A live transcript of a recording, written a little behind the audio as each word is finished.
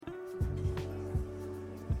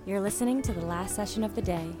You're listening to the last session of the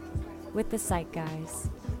day with the Psych Guys.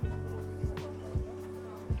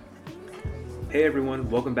 Hey everyone,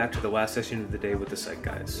 welcome back to the last session of the day with the Psych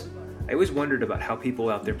Guys. I always wondered about how people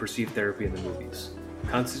out there perceive therapy in the movies.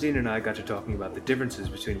 Constantine and I got to talking about the differences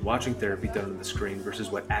between watching therapy done on the screen versus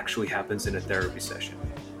what actually happens in a therapy session.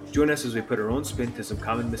 Join us as we put our own spin to some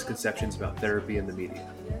common misconceptions about therapy in the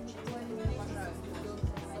media.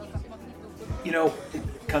 You know,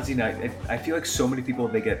 Constantine, I feel like so many people,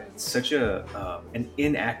 they get such an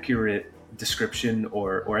inaccurate description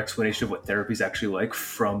or explanation of what therapy is actually like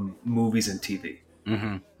from movies and TV.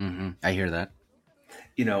 I hear that.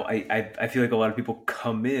 You know, I feel like a lot of people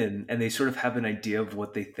come in and they sort of have an idea of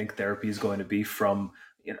what they think therapy is going to be from,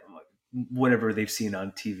 you know, whatever they've seen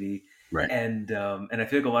on TV. Right. And I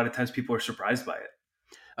feel like a lot of times people are surprised by it.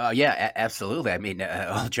 Absolutely. I mean,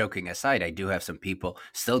 all joking aside, I do have some people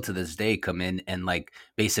still to this day come in and like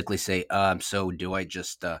basically say, so do I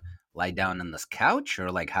just lie down on this couch, or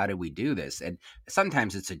like, how do we do this? And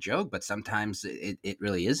sometimes it's a joke, but sometimes it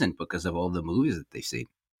really isn't because of all the movies that they've seen.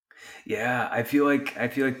 Yeah, I feel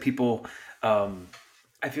like people.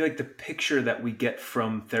 I feel like the picture that we get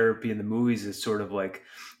from therapy in the movies is sort of like,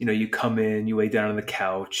 you know, you come in, you lay down on the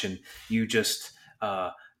couch, and you just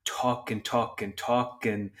talk and talk and talk,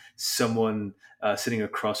 and someone sitting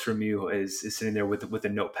across from you is sitting there with a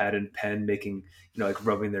notepad and pen, making, you know, like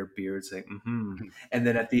rubbing their beards, like and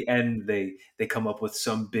then at the end they come up with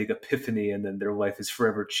some big epiphany, and then their life is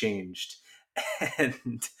forever changed, and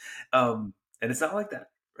and it's not like that.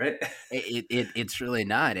 Right. It's really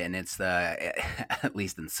not, and it's at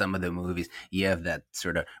least in some of the movies, you have that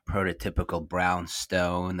sort of prototypical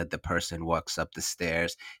brownstone that the person walks up the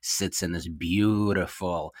stairs, sits in this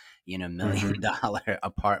beautiful, $1 million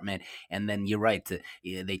apartment, and then you're right,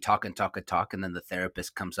 they talk and talk and talk, and then the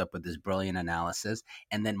therapist comes up with this brilliant analysis,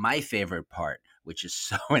 and then my favorite part, which is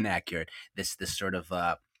so inaccurate, this sort of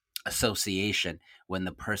association when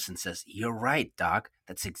the person says, "You're right, doc,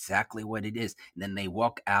 that's exactly what it is," and then they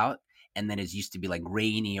walk out, and then it used to be like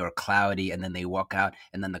rainy or cloudy, and then they walk out,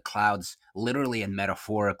 and then the clouds literally and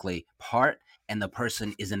metaphorically part, and the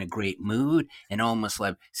person is in a great mood and almost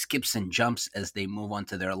like skips and jumps as they move on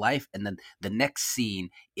to their life. And then the next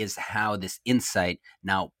scene is how this insight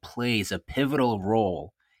now plays a pivotal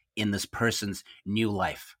role in this person's new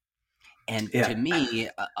life. And Yeah. to me,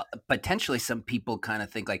 potentially some people kind of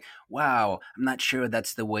think like, wow, I'm not sure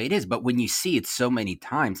that's the way it is. But when you see it so many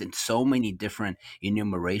times in so many different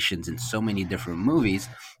enumerations in so many different movies,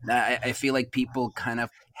 I feel like people kind of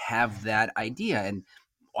have that idea. And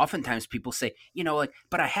oftentimes people say, like,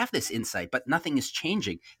 but I have this insight, but nothing is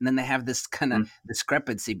changing. And then they have this kind of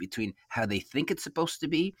discrepancy between how they think it's supposed to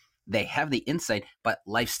be. They have the insight, but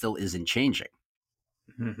life still isn't changing.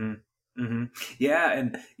 Mm-hmm. Mm-hmm. Yeah,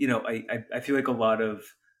 and you know, I feel like a lot of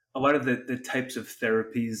the types of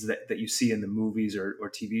therapies that you see in the movies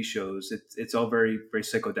or TV shows, it's all very very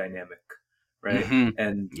psychodynamic, right? Mm-hmm.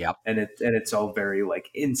 And Yep. it's all very like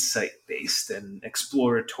insight based and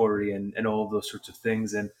exploratory and all of those sorts of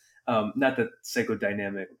things. And not that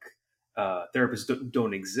psychodynamic therapists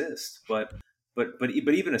don't exist, but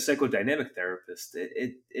even a psychodynamic therapist,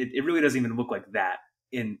 it really doesn't even look like that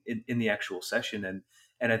in the actual session.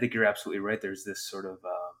 And I think you're absolutely right. There's this sort of,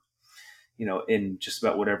 in just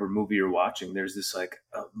about whatever movie you're watching, there's this like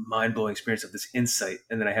mind blowing experience of this insight.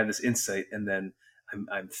 And then I have this insight, and then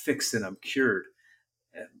I'm fixed and I'm cured.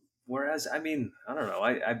 And whereas, I mean, I don't know.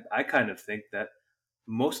 I kind of think that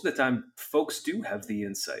most of the time folks do have the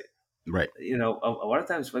insight. Right. You know, a lot of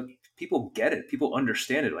times like people get it. People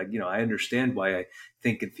understand it. Like, you know, I understand why I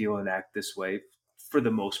think and feel and act this way for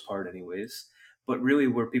the most part anyways. But really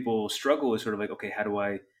where people struggle is sort of like, okay, how do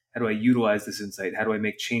I utilize this insight? How do I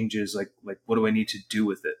make changes? Like what do I need to do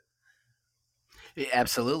with it?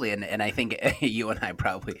 Absolutely, and I think you and I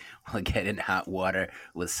probably will get in hot water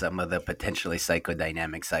with some of the potentially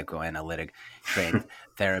psychodynamic, psychoanalytic trained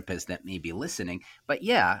therapists that may be listening. But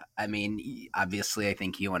yeah, I mean, obviously, I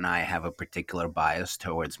think you and I have a particular bias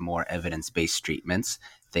towards more evidence-based treatments,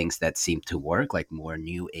 things that seem to work, like more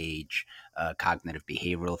new age cognitive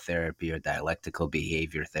behavioral therapy or dialectical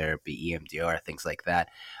behavior therapy, EMDR, things like that.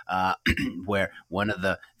 Where one of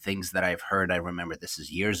the things that I've heard, I remember this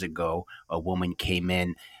is years ago, a woman came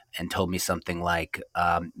in and told me something like,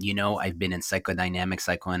 I've been in psychodynamic,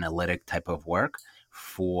 psychoanalytic type of work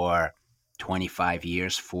for 25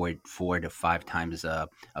 years, four to five times a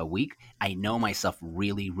week. I know myself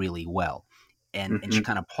really, really well. And she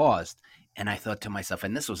kind of paused. And I thought to myself,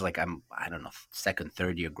 and this was like, I don't know, second,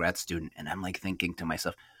 third year grad student. And I'm like thinking to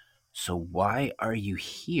myself, so why are you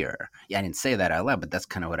here? Yeah, I didn't say that out loud, but that's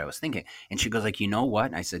kind of what I was thinking. And she goes like, you know what?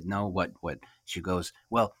 And I said, no, what? She goes,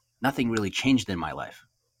 well, nothing really changed in my life.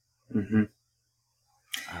 Hmm.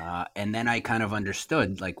 And then I kind of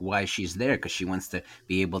understood like why she's there, because she wants to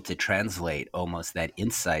be able to translate almost that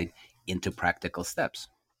insight into practical steps.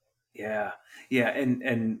 Yeah, yeah,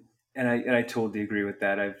 and I totally agree with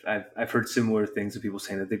that. I've heard similar things of people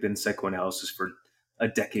saying that they've been in psychoanalysis for a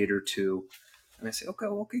decade or two, and I say, okay,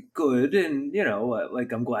 well, okay, good, and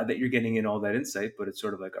like I'm glad that you're getting in all that insight, but it's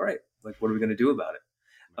sort of like, all right, like what are we going to do about it?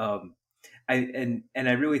 Um, and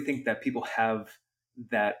I really think that people have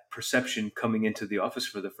that perception coming into the office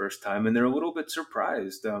for the first time, and they're a little bit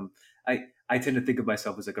surprised. I tend to think of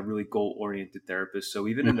myself as like a really goal oriented therapist, so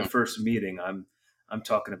even in the Mhm. first meeting, I'm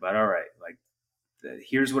talking about, all right, like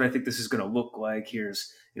here's what I think this is going to look like.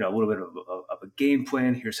 Here's a little bit of a game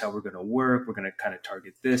plan. Here's how we're going to work. We're going to kind of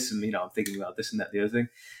target this, and I'm thinking about this and that, the other thing.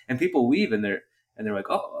 And people leave, and they're like,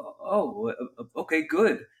 okay,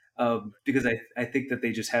 good. Because I think that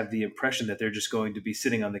they just have the impression that they're just going to be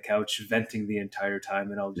sitting on the couch venting the entire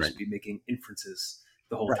time, and I'll Right. just be making inferences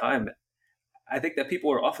the whole Right. time. I think that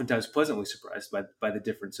people are oftentimes pleasantly surprised by the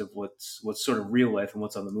difference of what's sort of real life and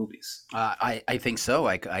what's on the movies. I think so.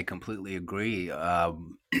 I completely agree.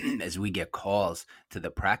 As we get calls to the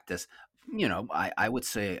practice, I would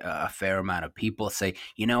say a fair amount of people say,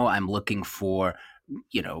 I'm looking for,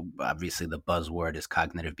 obviously the buzzword is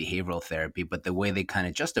cognitive behavioral therapy, but the way they kind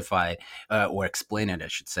of justify it, or explain it, I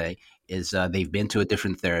should say, is they've been to a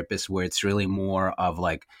different therapist where it's really more of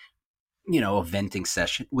like, a venting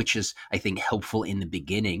session, which is, I think, helpful in the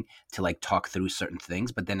beginning to like talk through certain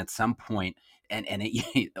things. But then at some point, and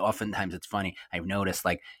oftentimes it's funny, I've noticed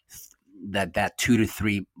like that 2 to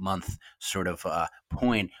 3 month sort of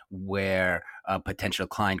point where a potential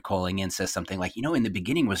client calling in says something like, in the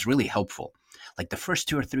beginning was really helpful. Like the first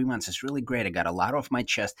 2 or 3 months is really great. I got a lot off my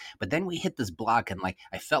chest, but then we hit this block, and like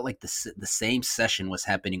I felt like the same session was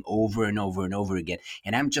happening over and over and over again,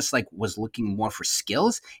 and I'm just like was looking more for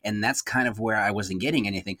skills, and that's kind of where I wasn't getting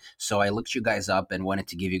anything. So I looked you guys up and wanted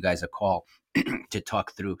to give you guys a call to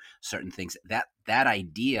talk through certain things. That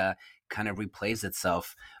idea kind of replays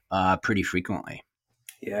itself pretty frequently.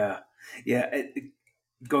 Yeah, yeah.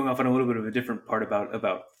 Going off on a little bit of a different part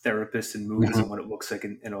about therapists and movies Mhm. and what it looks like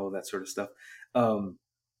and all of that sort of stuff. Um,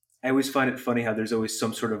 I always find it funny how there's always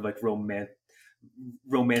some sort of like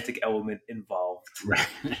romantic element involved. Right.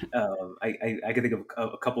 I can think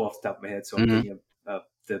of a couple off the top of my head, so I'm Mhm. thinking of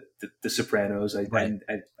the Sopranos. Right.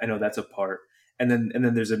 I know that's a part, and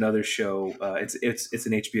then there's another show. It's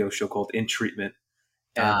an HBO show called In Treatment,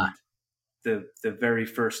 Ah, and the very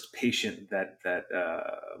first patient that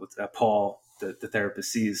Paul the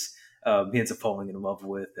therapist sees, he ends up falling in love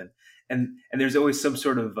with, and there's always some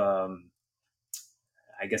sort of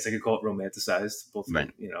I guess I could call it romanticized, both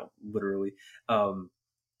right. literally, um,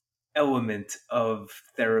 element of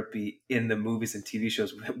therapy in the movies and TV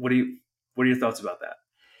shows. What are your thoughts about that?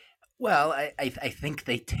 Well, I think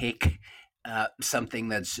they take something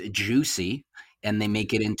that's juicy and they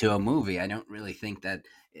make it into a movie. I don't really think that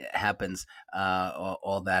it happens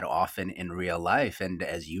all that often in real life. And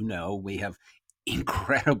as you know, we have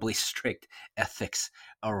incredibly strict ethics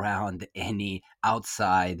around any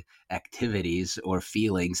outside activities or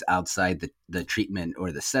feelings outside the treatment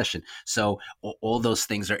or the session. So all those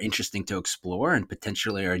things are interesting to explore and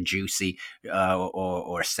potentially are juicy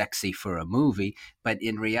or sexy for a movie, but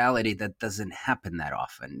in reality that doesn't happen that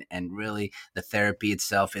often. And really the therapy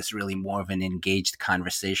itself is really more of an engaged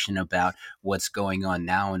conversation about what's going on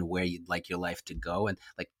now and where you'd like your life to go, and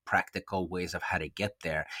like practical ways of how to get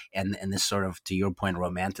there. And this sort of, to your point,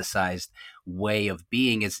 romanticized way of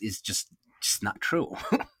being is just not true.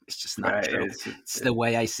 It's just not Right. true. It's the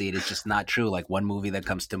way I see it. It's just not true. Like one movie that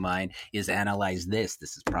comes to mind is Analyze This.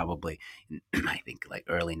 This is probably, I think, like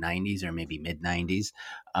early '90s or maybe mid '90s,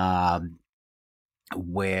 um,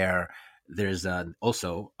 where there's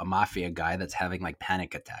also a mafia guy that's having like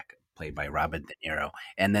panic attack, played by Robert De Niro,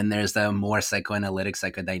 and then there's the more psychoanalytic,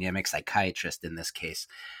 psychodynamic psychiatrist in this case,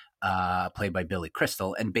 played by Billy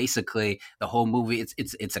Crystal. And basically, the whole movie,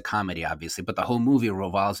 it's a comedy, obviously, but the whole movie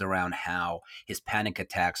revolves around how his panic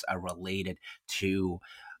attacks are related to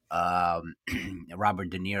um, Robert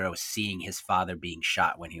De Niro seeing his father being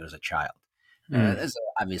shot when he was a child. Mm.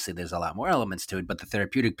 There's a lot more elements to it, but the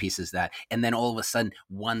therapeutic piece is that. And then all of a sudden,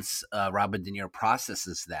 once Robert De Niro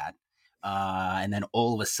processes that, and then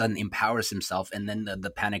all of a sudden empowers himself, and then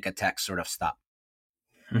the panic attacks sort of stop.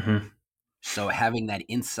 Hmm. So having that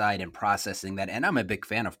insight and processing that, and I'm a big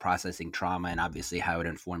fan of processing trauma and obviously how it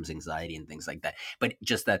informs anxiety and things like that. But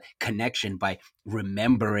just that connection by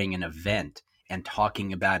remembering an event and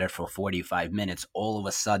talking about it for 45 minutes all of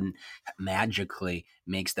a sudden magically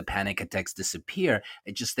makes the panic attacks disappear.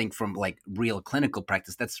 I just think from like real clinical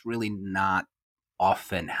practice, that's really not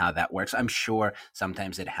often how that works. I'm sure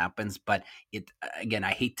sometimes it happens, but it again,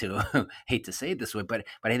 I hate to hate to say it this way, but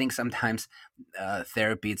I think sometimes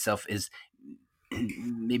therapy itself is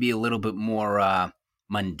maybe a little bit more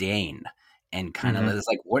mundane, and kind of Hmm. there's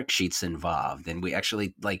like worksheets involved, and we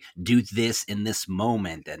actually like do this in this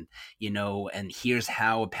moment, and and here's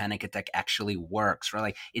how a panic attack actually works, right?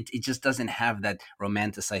 Like it just doesn't have that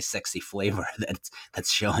romanticized sexy flavor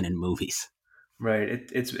that's shown in movies. Right.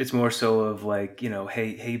 It's more so of like,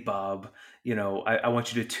 hey Bob, I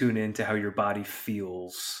want you to tune into how your body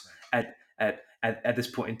feels Right. at this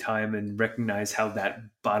point in time and recognize how that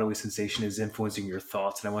bodily sensation is influencing your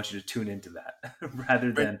thoughts. And I want you to tune into that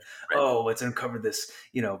rather Right. than, Right. oh, let's uncover this,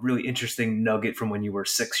 really interesting nugget from when you were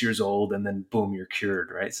 6 years old and then boom, you're cured.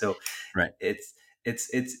 Right. So Right.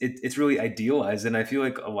 it's really idealized. And I feel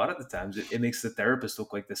like a lot of the times it makes the therapist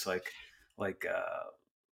look like this, like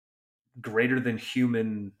greater than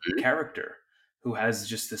human Mhm. character who has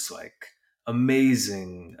just this like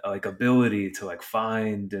amazing like ability to like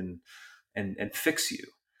find and fix you.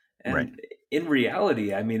 Right. And in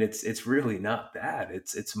reality, I mean, it's really not that.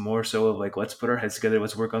 It's more so of like, let's put our heads together,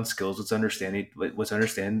 let's work on skills, let's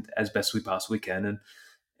understand as best we possibly can,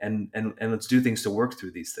 and let's do things to work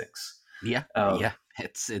through these things. Yeah, Um, yeah.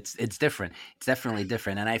 It's different. It's definitely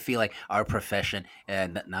different, and I feel like our profession,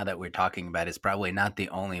 and now that we're talking about, it, is probably not the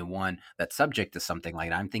only one that's subject to something like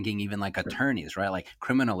that. I'm thinking even like attorneys, right? Like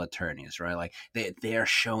criminal attorneys, right? Like they are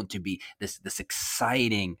shown to be this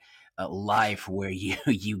exciting life where you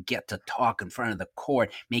you get to talk in front of the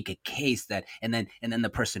court, make a case that, and then the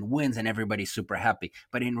person wins, and everybody's super happy.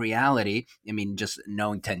 But in reality, I mean, just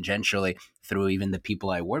knowing tangentially through even the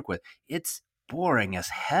people I work with, it's boring as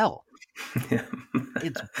hell. yeah.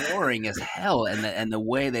 It's boring as hell, and the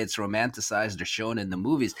way that it's romanticized or shown in the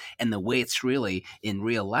movies, and the way it's really in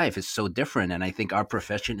real life is so different. And I think our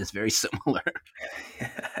profession is very similar.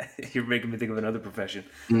 You're making me think of another profession.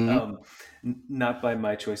 Mhm. Um, not by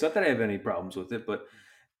my choice. Not that I have any problems with it, but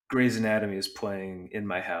Grey's Anatomy is playing in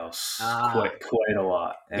my house Ah, quite a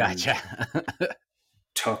lot, and gotcha.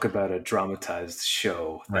 talk about a dramatized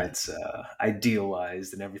show Right. that's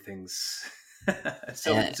idealized and everything's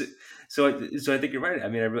so, And so so I think you're right. I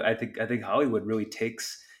mean, I think Hollywood really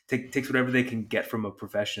takes whatever they can get from a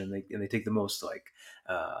profession, and they take the most like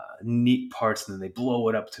neat parts, and then they blow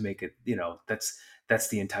it up to make it. That's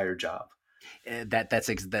the entire job. that's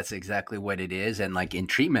exactly what it is. And like in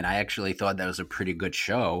Treatment, I actually thought that was a pretty good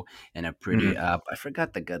show, and a pretty Hmm. I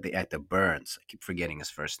forgot the actor Burns. I keep forgetting his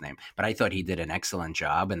first name, but I thought he did an excellent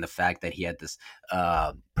job. And the fact that he had this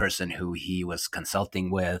person who he was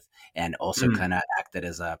consulting with, and also kind of acted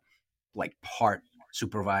as a like part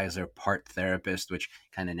supervisor, part therapist, which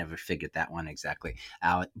kind of never figured that one exactly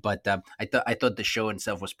out. But I thought the show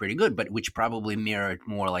itself was pretty good, but which probably mirrored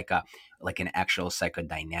more like an actual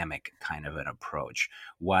psychodynamic kind of an approach.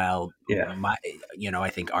 While Yeah. I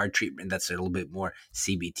think our treatment that's a little bit more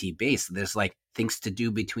CBT based. There's like things to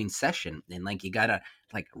do between session, and like you gotta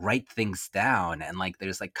like write things down, and like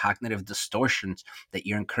there's like cognitive distortions that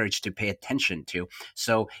you're encouraged to pay attention to.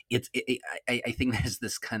 So I think there's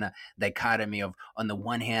this kind of dichotomy of, on the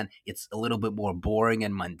one hand, it's a little bit more boring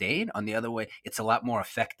and mundane. On the other way, it's a lot more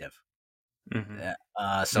effective. Hmm.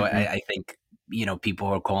 So Hmm. I think people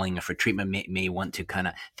who are calling it for treatment may want to kind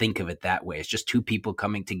of think of it that way. It's just two people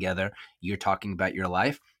coming together. You're talking about your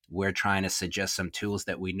life. We're trying to suggest some tools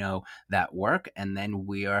that we know that work, and then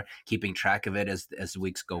we are keeping track of it as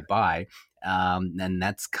weeks go by. And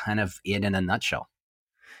that's kind of it in a nutshell.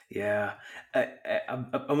 Yeah.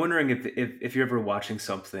 I'm wondering if you're ever watching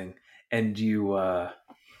something and you I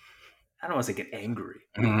don't want to say get angry,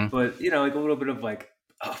 Mhm. but like a little bit of like,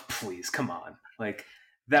 oh please, come on, like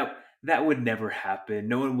that would never happen.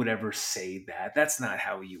 No one would ever say that. That's not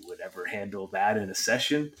how you would ever handle that in a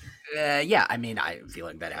session. Yeah, I mean, I feel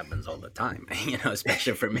like that happens all the time,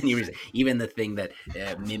 especially for many reasons. Even the thing that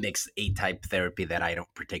mimics A type therapy that I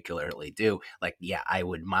don't particularly do, like, yeah,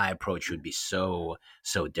 my approach would be so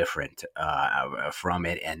different from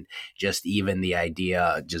it. And just even the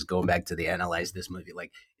idea, just going back to the analyze this movie,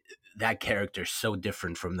 like, that character is so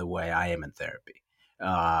different from the way I am in therapy.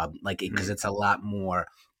 Like, because Mm-hmm. it's a lot more,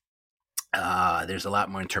 there's a lot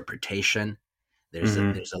more interpretation. There's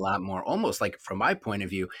Mm-hmm. a lot more, almost like from my point of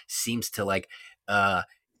view, seems to like uh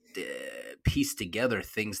piece together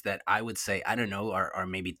things that I would say, I don't know, are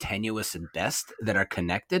maybe tenuous at best, that are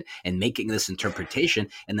connected, and making this interpretation.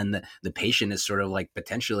 And then the patient is sort of like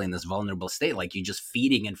potentially in this vulnerable state, like you just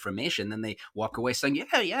feeding information. Then they walk away saying,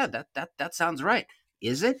 yeah, that sounds right.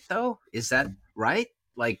 Is it though? Is that right?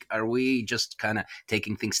 Like, are we just kind of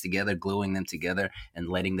taking things together, gluing them together, and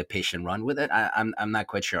letting the patient run with it? I'm not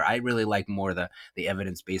quite sure. I really like more the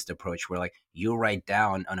evidence-based approach, where like you write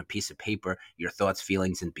down on a piece of paper your thoughts,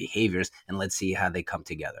 feelings, and behaviors, and let's see how they come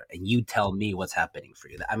together. And you tell me what's happening for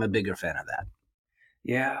you. I'm a bigger fan of that.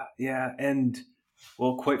 Yeah, and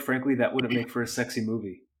well, quite frankly, that wouldn't make for a sexy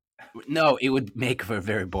movie. No, it would make for a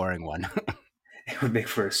very boring one. It would make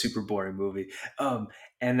for a super boring movie.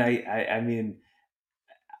 And I mean,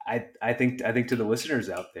 I think to the listeners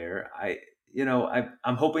out there,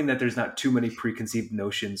 I'm hoping that there's not too many preconceived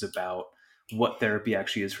notions about what therapy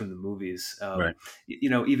actually is from the movies. Right.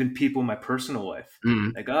 Even people in my personal life,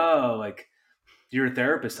 like, oh, like, you're a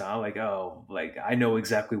therapist, huh? Like, oh, like, I know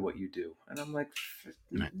exactly what you do. And I'm like,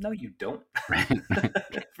 no, you don't.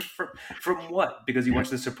 From what? Because you watch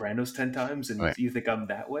The Sopranos 10 times and you think I'm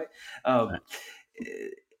that way?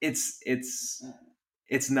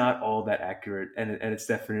 It's not all that accurate, and it's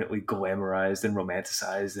definitely glamorized and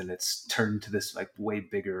romanticized, and it's turned to this like way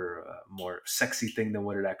bigger, more sexy thing than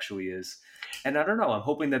what it actually is. And I don't know. I'm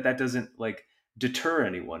hoping that doesn't like deter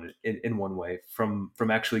anyone in one way from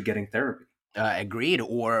actually getting therapy. Agreed,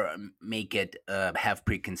 or make it have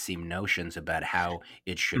preconceived notions about how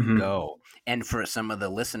it should go. And for some of the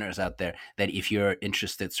listeners out there, that if you're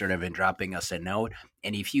interested sort of in dropping us a note,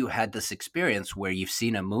 and if you had this experience where you've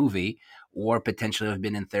seen a movie or potentially have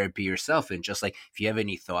been in therapy yourself, and just like if you have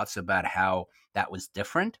any thoughts about how that was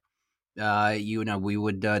different, we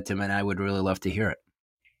would, Tim and I would really love to hear it.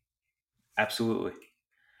 Absolutely.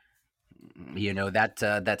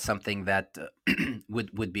 That's something that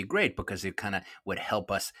would be great, because it kind of would help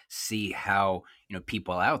us see how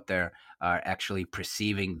people out there are actually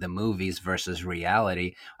perceiving the movies versus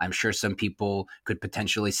reality. I'm sure some people could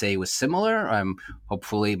potentially say it was similar.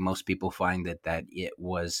 Hopefully most people find that it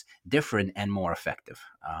was different and more effective.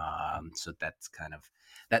 So that's kind of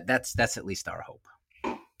that's at least our hope.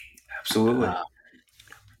 Absolutely.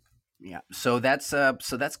 Yeah, so that's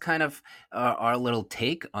kind of our little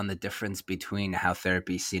take on the difference between how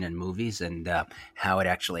therapy is seen in movies and how it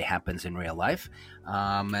actually happens in real life.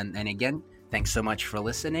 And again, thanks so much for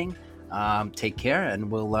listening. Take care, and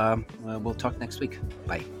we'll talk next week.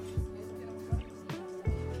 Bye.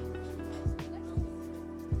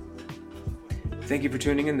 Thank you for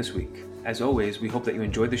tuning in this week. As always, we hope that you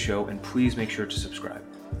enjoyed the show, and please make sure to subscribe.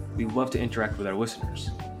 We love to interact with our listeners.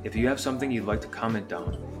 If you have something you'd like to comment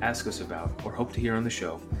on, ask us about, or hope to hear on the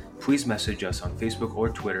show, please message us on Facebook or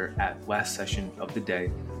Twitter at Last Session of the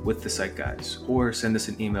Day with the Psych Guys, or send us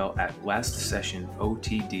an email at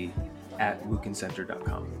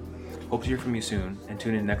lastsessionotd@lucancenter.com. Hope to hear from you soon, and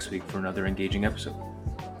tune in next week for another engaging episode.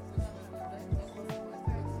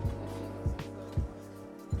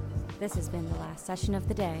 This has been the Last Session of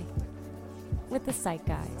the Day with the Psych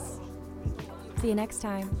Guys. See you next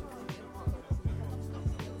time.